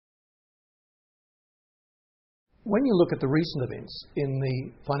When you look at the recent events in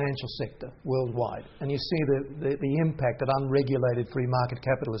the financial sector worldwide, and you see the impact that unregulated free market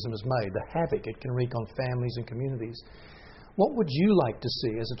capitalism has made, the havoc it can wreak on families and communities, what would you like to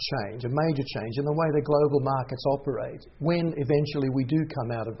see as a change, a major change in the way the global markets operate when eventually we do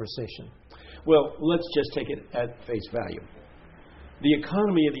come out of recession? Well, let's just take it at face value. The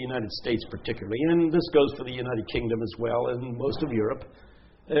economy of the United States particularly, and this goes for the United Kingdom as well and most of Europe,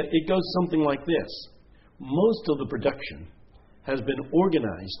 it goes something like this. Most of the production has been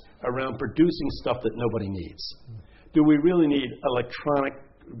organized around producing stuff that nobody needs. Do we really need electronic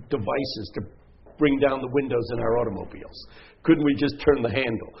devices to bring down the windows in our automobiles? Couldn't we just turn the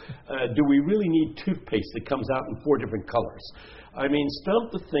handle? Do we really need toothpaste that comes out in 4 different colors? I mean,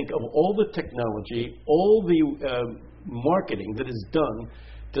 stop to think of all the technology, all the marketing that is done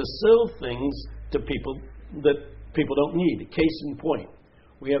to sell things to people that people don't need. Case in point,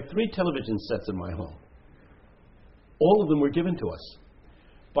 we have 3 television sets in my home. All of them were given to us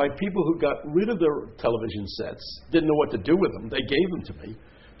by people who got rid of their television sets, didn't know what to do with them. They gave them to me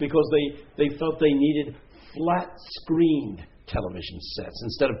because they felt they needed flat-screened television sets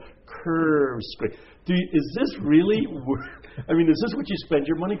instead of curved screen. Is this really, is this what you spend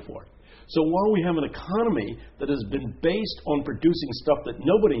your money for? So while we have an economy that has been based on producing stuff that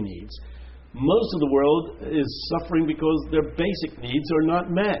nobody needs, most of the world is suffering because their basic needs are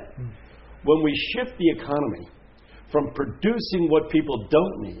not met. When we shift the economy from producing what people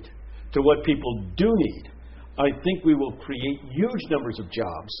don't need to what people do need, I think we will create huge numbers of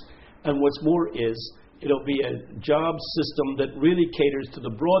jobs. And what's more is, it'll be a job system that really caters to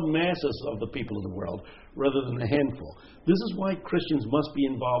the broad masses of the people of the world rather than a handful. This is why Christians must be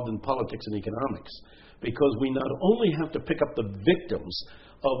involved in politics and economics, because we not only have to pick up the victims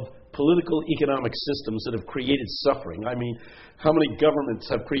of political economic systems that have created suffering. I mean, how many governments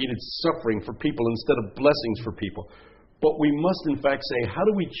have created suffering for people instead of blessings for people? But we must in fact say, how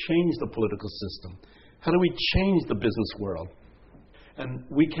do we change the political system? How do we change the business world? And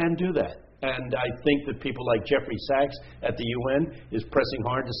we can do that. And I think that people like Jeffrey Sachs at the UN is pressing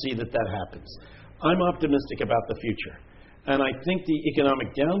hard to see that that happens. I'm optimistic about the future. And I think the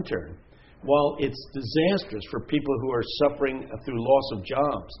economic downturn, while it's disastrous for people who are suffering through loss of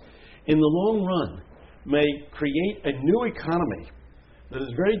jobs, in the long run may create a new economy that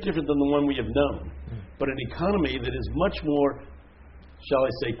is very different than the one we have known, but an economy that is much more, shall I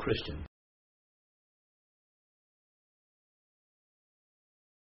say, Christian.